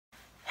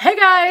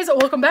Hi guys,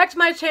 welcome back to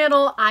my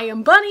channel. I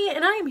am Bunny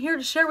and I am here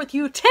to share with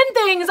you 10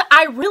 things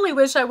I really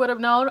wish I would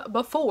have known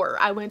before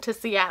I went to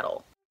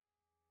Seattle.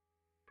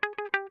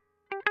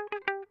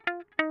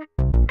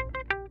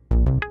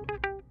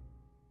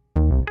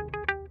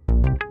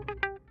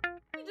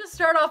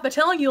 Start off by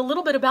telling you a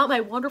little bit about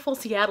my wonderful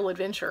Seattle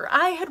adventure.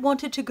 I had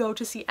wanted to go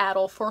to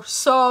Seattle for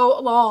so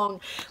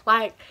long,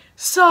 like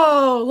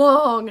so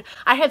long.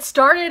 I had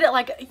started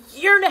like a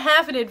year and a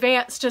half in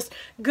advance just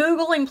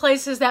Googling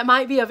places that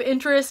might be of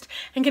interest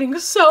and getting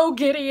so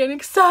giddy and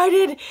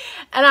excited.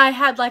 And I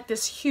had like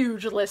this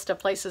huge list of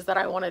places that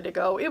I wanted to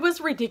go. It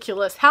was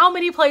ridiculous how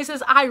many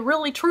places I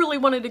really truly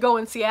wanted to go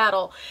in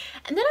Seattle.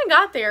 And then I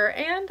got there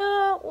and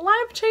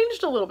life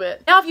changed a little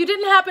bit. Now, if you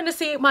didn't happen to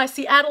see my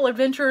Seattle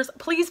adventures,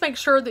 please make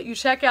sure that you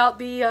check out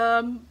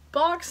the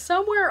box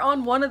somewhere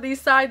on one of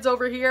these sides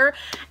over here,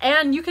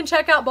 and you can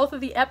check out both of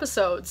the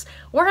episodes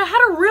where I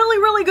had a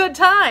really good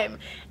time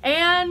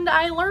and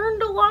I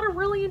learned a lot of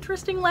really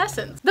interesting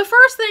lessons. The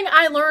first thing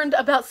I learned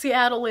about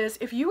Seattle is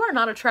if you are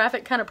not a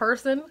traffic kind of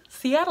person,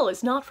 Seattle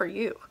is not for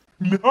you.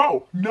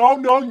 No,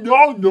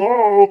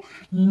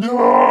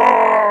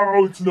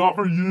 it's not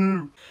for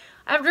you.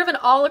 I've driven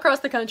all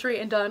across the country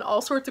and done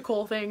all sorts of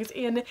cool things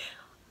in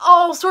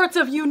all sorts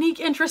of unique,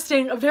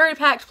 interesting, very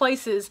packed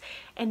places,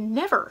 and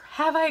never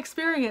have I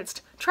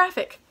experienced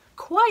traffic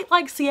quite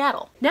like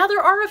Seattle. Now, there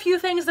are a few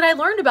things that I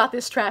learned about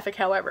this traffic,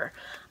 however.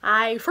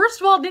 I,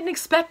 first of all, didn't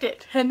expect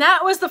it, and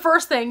that was the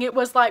first thing. It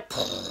was like,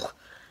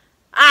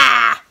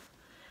 ah!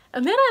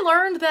 And then I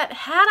learned that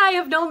had I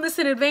have known this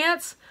in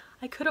advance,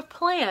 I could have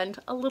planned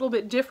a little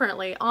bit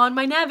differently on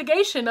my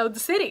navigation of the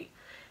city.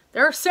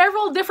 There are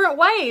several different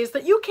ways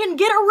that you can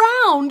get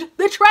around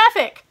the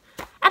traffic,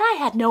 and I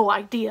had no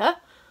idea.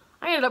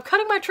 I ended up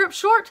cutting my trip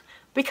short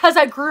because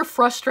I grew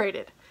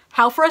frustrated.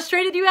 How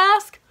frustrated, you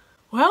ask?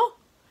 Well,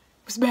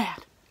 it was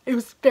bad. It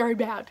was very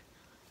bad.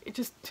 It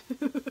just...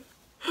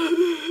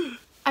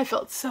 I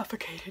felt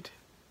suffocated.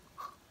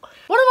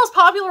 One of the most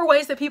popular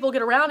ways that people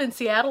get around in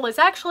Seattle is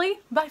actually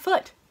by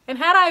foot. And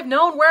had I have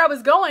known where I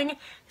was going,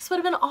 this would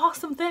have been an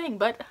awesome thing,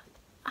 but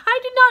I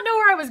did not know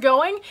where I was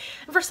going,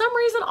 and for some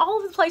reason all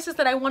of the places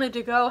that I wanted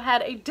to go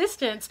had a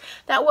distance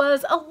that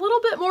was a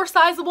little bit more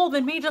sizable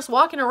than me just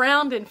walking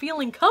around and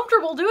feeling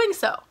comfortable doing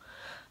so.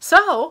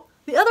 So,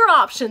 the other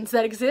options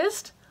that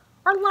exist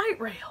are light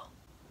rail.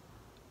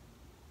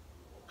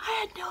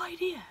 I had no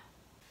idea.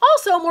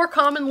 Also, more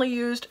commonly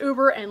used,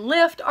 Uber and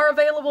Lyft are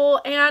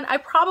available, and I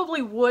probably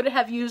would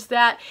have used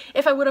that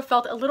if I would have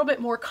felt a little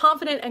bit more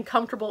confident and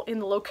comfortable in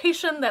the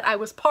location that I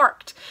was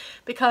parked.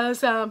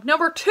 Because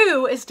number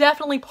two is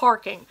definitely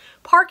parking.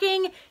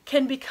 Parking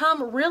can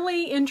become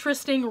really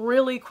interesting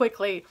really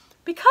quickly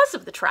because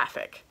of the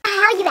traffic.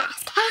 How, you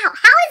ask? How? How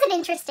is it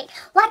interesting?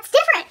 What's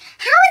different?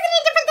 How is it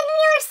any different than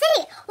any other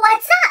city?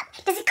 What's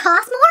up? Does it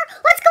cost more?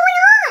 What's going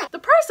on? The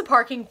price of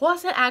parking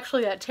wasn't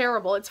actually that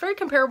terrible. It's very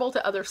comparable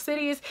to other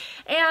cities,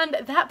 and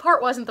that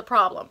part wasn't the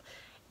problem.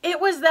 It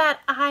was that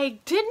I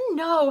didn't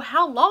know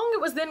how long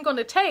it was then going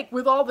to take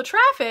with all the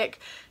traffic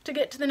to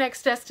get to the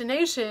next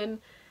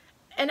destination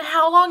and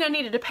how long I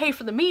needed to pay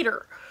for the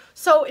meter.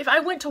 So if I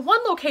went to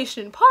one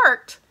location and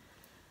parked,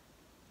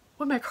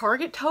 would my car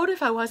get towed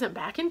if I wasn't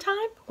back in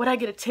time? Would I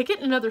get a ticket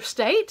in another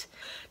state?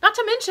 Not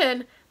to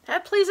mention,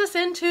 that plays us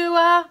into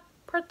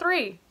part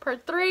three.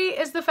 Part three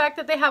is the fact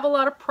that they have a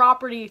lot of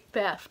property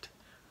theft.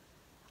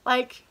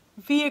 Like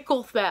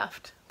vehicle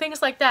theft.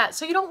 Things like that.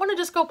 So you don't want to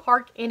just go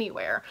park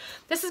anywhere.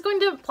 This is going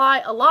to apply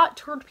a lot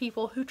toward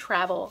people who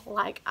travel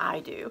like I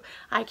do.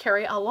 I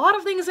carry a lot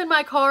of things in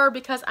my car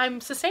because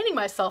I'm sustaining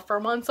myself for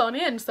months on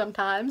end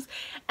sometimes,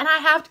 and I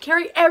have to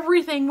carry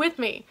everything with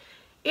me.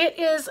 It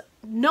is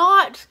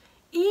not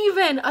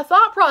even a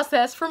thought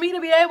process for me to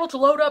be able to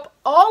load up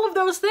all of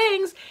those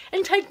things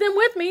and take them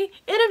with me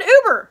in an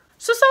Uber.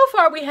 So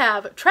far we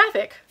have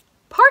traffic,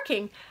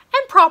 parking,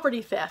 and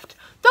property theft.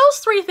 Those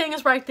three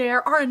things right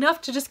there are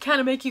enough to just kind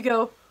of make you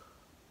go,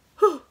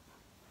 whew,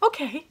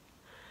 okay,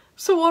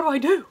 so what do I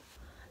do?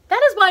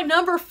 That is why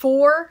number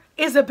 4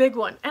 is a big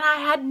one, and I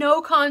had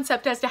no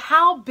concept as to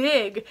how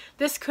big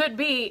this could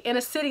be in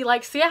a city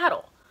like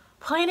Seattle.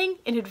 Planning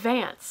in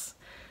advance.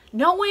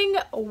 Knowing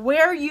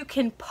where you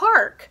can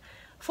park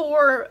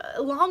for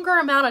a longer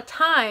amount of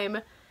time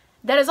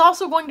that is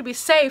also going to be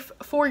safe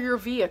for your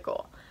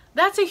vehicle.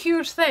 That's a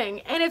huge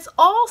thing, and it's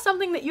all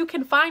something that you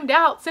can find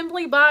out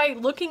simply by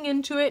looking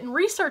into it and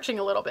researching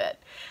a little bit.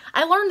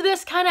 I learned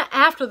this kind of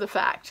after the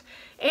fact,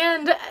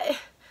 and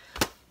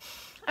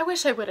I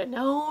wish I would have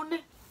known.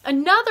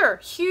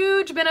 Another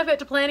huge benefit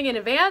to planning in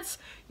advance,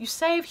 you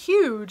save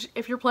huge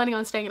if you're planning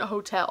on staying in a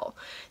hotel.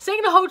 Staying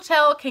in a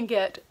hotel can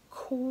get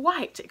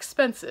quite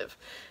expensive,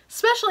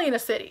 especially in a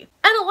city.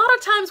 And a lot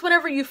of times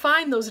whenever you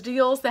find those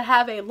deals that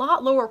have a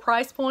lot lower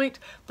price point,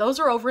 those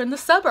are over in the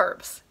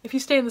suburbs. If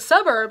you stay in the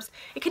suburbs,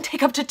 it can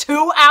take up to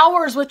 2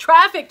 hours with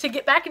traffic to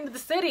get back into the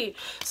city.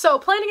 So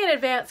planning in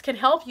advance can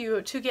help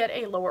you to get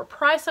a lower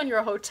price on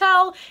your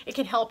hotel. It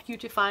can help you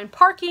to find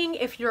parking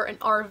if you're an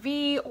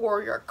RV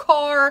or your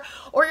car,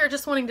 or you're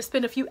just wanting to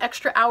spend a few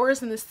extra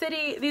hours in the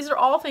city. These are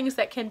all things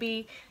that can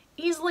be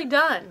easily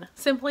done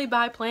simply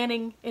by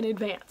planning in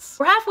advance.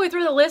 We're halfway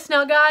through the list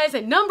now, guys,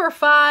 and number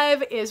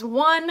 5 is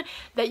one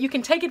that you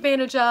can take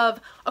advantage of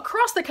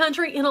across the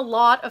country in a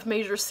lot of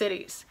major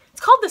cities. It's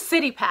called the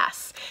City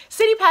Pass.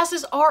 City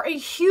Passes are a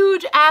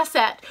huge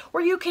asset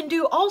where you can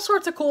do all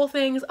sorts of cool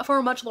things for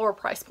a much lower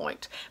price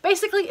point.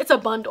 Basically, it's a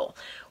bundle.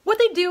 What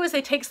they do is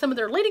they take some of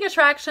their leading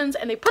attractions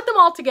and they put them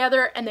all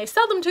together and they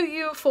sell them to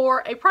you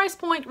for a price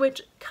point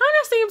which kind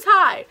of seems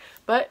high.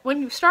 But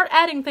when you start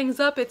adding things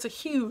up, it's a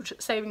huge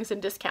savings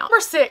and discount.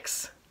 Number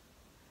 6,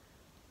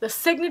 the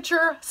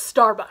signature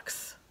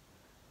Starbucks.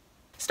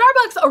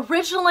 Starbucks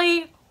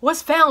originally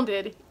was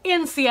founded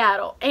in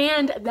Seattle,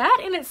 and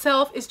that in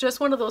itself is just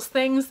one of those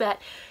things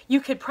that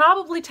you could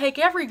probably take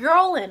every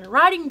girl in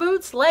riding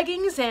boots,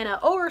 leggings, and an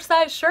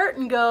oversized shirt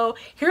and go,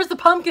 here's the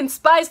pumpkin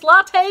spice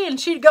latte, and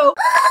she'd go,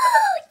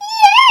 oh,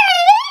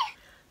 yay!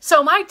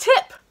 So my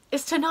tip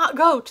is to not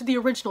go to the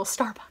original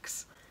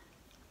Starbucks.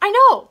 I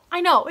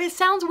know, it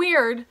sounds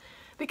weird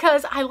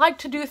because I like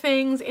to do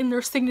things in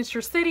their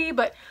signature city,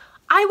 but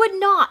I would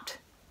not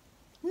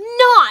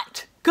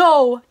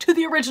go to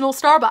the original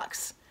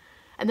Starbucks.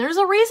 And there's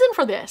a reason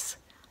for this.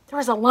 There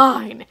is a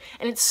line,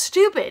 and it's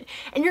stupid,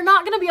 and you're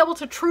not going to be able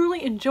to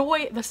truly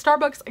enjoy the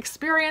Starbucks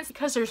experience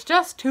because there's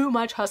just too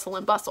much hustle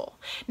and bustle.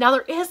 Now,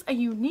 there is a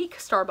unique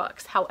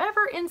Starbucks.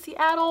 However, in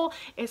Seattle,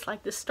 it's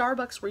like the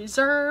Starbucks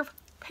Reserve.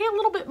 Pay a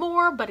little bit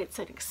more, but it's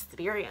an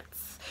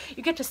experience.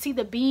 You get to see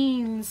the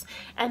beans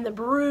and the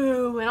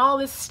brew and all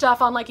this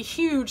stuff on like a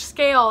huge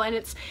scale, and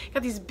it's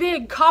got these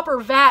big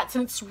copper vats,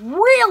 and it's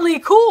really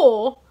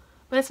cool,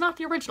 but it's not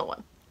the original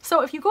one.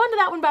 So if you go into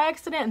that one by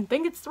accident and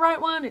think it's the right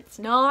one, it's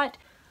not.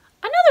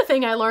 Another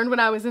thing I learned when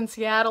I was in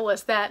Seattle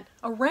is that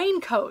a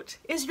raincoat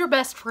is your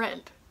best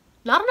friend.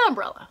 Not an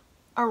umbrella,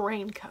 a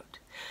raincoat.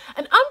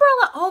 An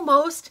umbrella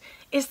almost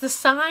is the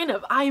sign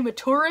of I am a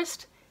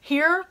tourist.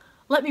 Here,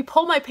 let me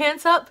pull my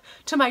pants up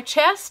to my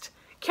chest,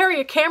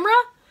 carry a camera,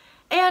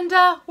 and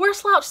wear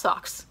slouch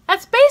socks.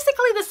 That's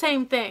basically the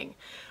same thing.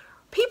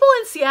 People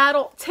in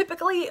Seattle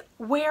typically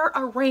wear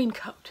a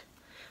raincoat.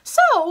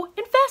 So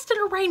invest in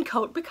a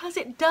raincoat because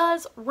it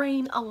does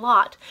rain a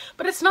lot.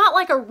 But it's not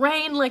like a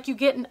rain like you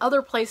get in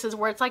other places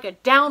where it's like a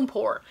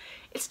downpour.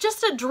 It's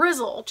just a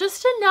drizzle,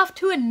 just enough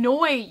to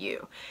annoy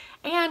you.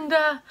 And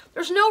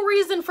there's no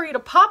reason for you to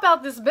pop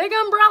out this big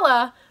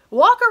umbrella,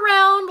 walk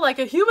around like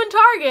a human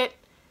target,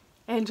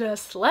 and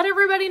just let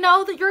everybody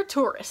know that you're a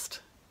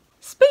tourist.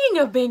 Speaking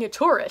of being a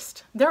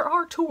tourist, there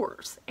are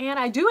tours, and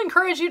I do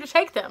encourage you to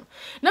take them.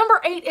 Number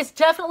 8 is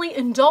definitely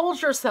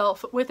indulge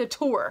yourself with a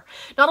tour.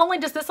 Not only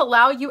does this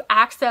allow you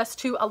access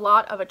to a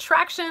lot of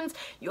attractions,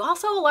 you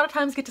also a lot of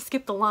times get to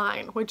skip the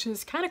line, which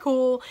is kind of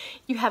cool.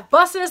 You have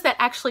buses that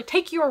actually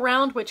take you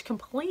around, which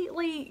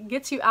completely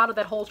gets you out of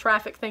that whole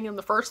traffic thing in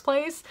the first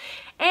place.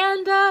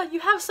 And you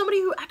have somebody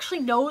who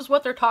actually knows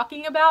what they're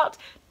talking about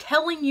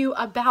telling you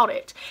about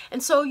it.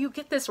 And so you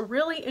get this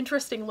really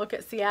interesting look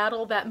at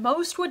Seattle that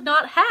most would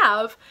not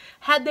have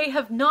had they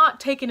have not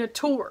taken a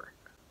tour.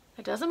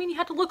 That doesn't mean you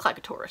have to look like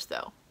a tourist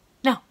though.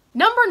 No.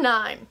 Number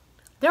 9,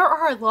 there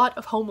are a lot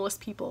of homeless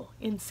people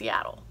in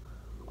Seattle.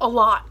 A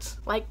lot,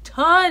 like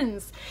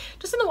tons.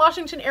 Just in the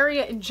Washington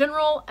area in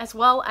general, as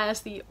well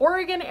as the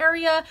Oregon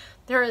area,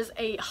 there is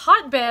a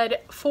hotbed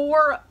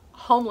for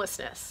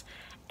homelessness.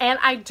 And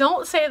I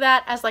don't say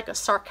that as like a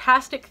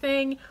sarcastic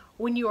thing.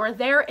 When you are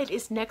there, it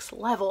is next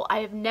level. I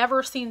have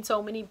never seen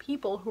so many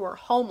people who are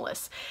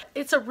homeless.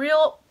 It's a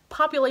real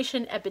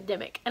population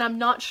epidemic, and I'm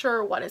not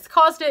sure what has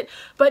caused it,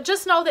 but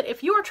just know that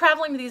if you are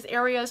traveling to these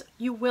areas,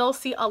 you will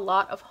see a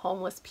lot of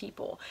homeless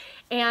people.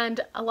 And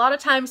a lot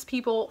of times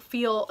people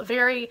feel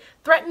very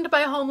threatened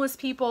by homeless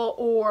people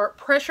or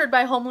pressured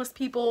by homeless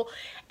people,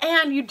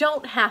 and you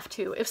don't have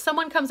to. If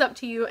someone comes up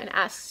to you and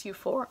asks you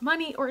for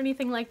money or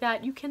anything like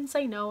that, you can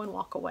say no and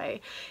walk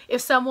away.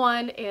 If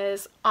someone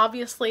is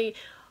obviously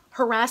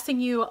harassing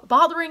you,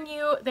 bothering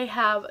you, they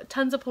have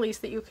tons of police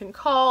that you can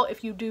call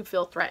if you do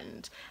feel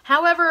threatened.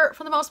 However,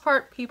 for the most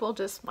part, people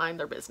just mind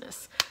their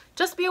business.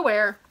 Just be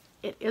aware,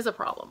 it is a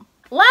problem.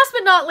 Last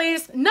but not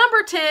least,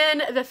 number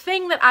 10, the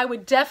thing that I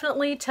would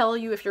definitely tell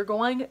you if you're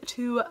going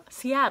to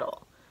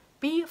Seattle.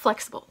 Be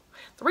flexible.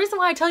 The reason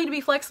why I tell you to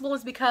be flexible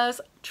is because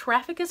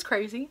traffic is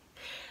crazy.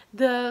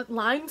 The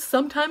lines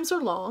sometimes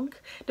are long.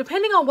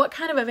 Depending on what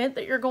kind of event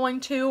that you're going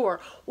to or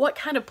what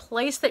kind of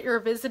place that you're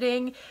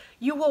visiting,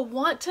 you will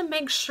want to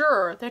make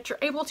sure that you're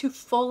able to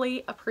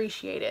fully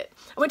appreciate it.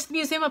 I went to the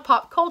Museum of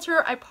Pop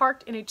Culture. I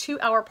parked in a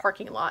 2-hour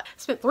parking lot.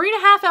 Spent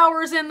 3.5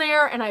 hours in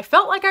there, and I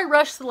felt like I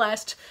rushed the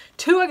last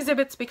 2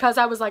 exhibits because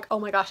I was like, oh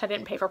my gosh, I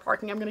didn't pay for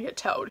parking. I'm gonna get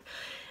towed.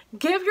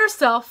 Give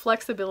yourself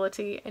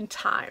flexibility and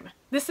time.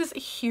 This is a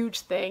huge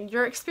thing.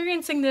 You're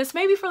experiencing this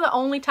maybe for the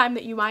only time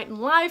that you might in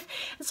life,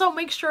 and so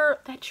make sure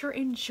that you're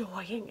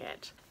enjoying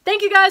it.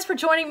 Thank you guys for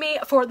joining me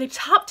for the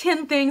top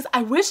 10 things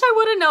I wish I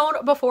would have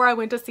known before I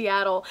went to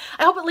Seattle.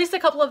 I hope at least a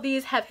couple of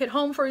these have hit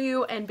home for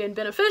you and been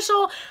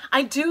beneficial.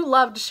 I do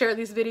love to share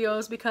these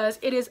videos because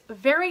it is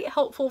very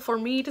helpful for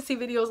me to see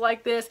videos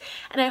like this,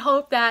 and I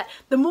hope that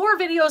the more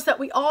videos that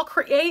we all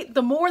create,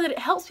 the more that it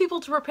helps people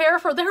to prepare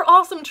for their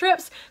awesome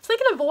trips so they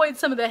can avoid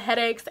some of the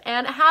headaches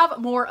and have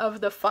more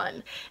of the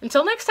fun.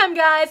 Until next time,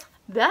 guys,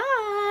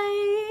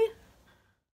 bye!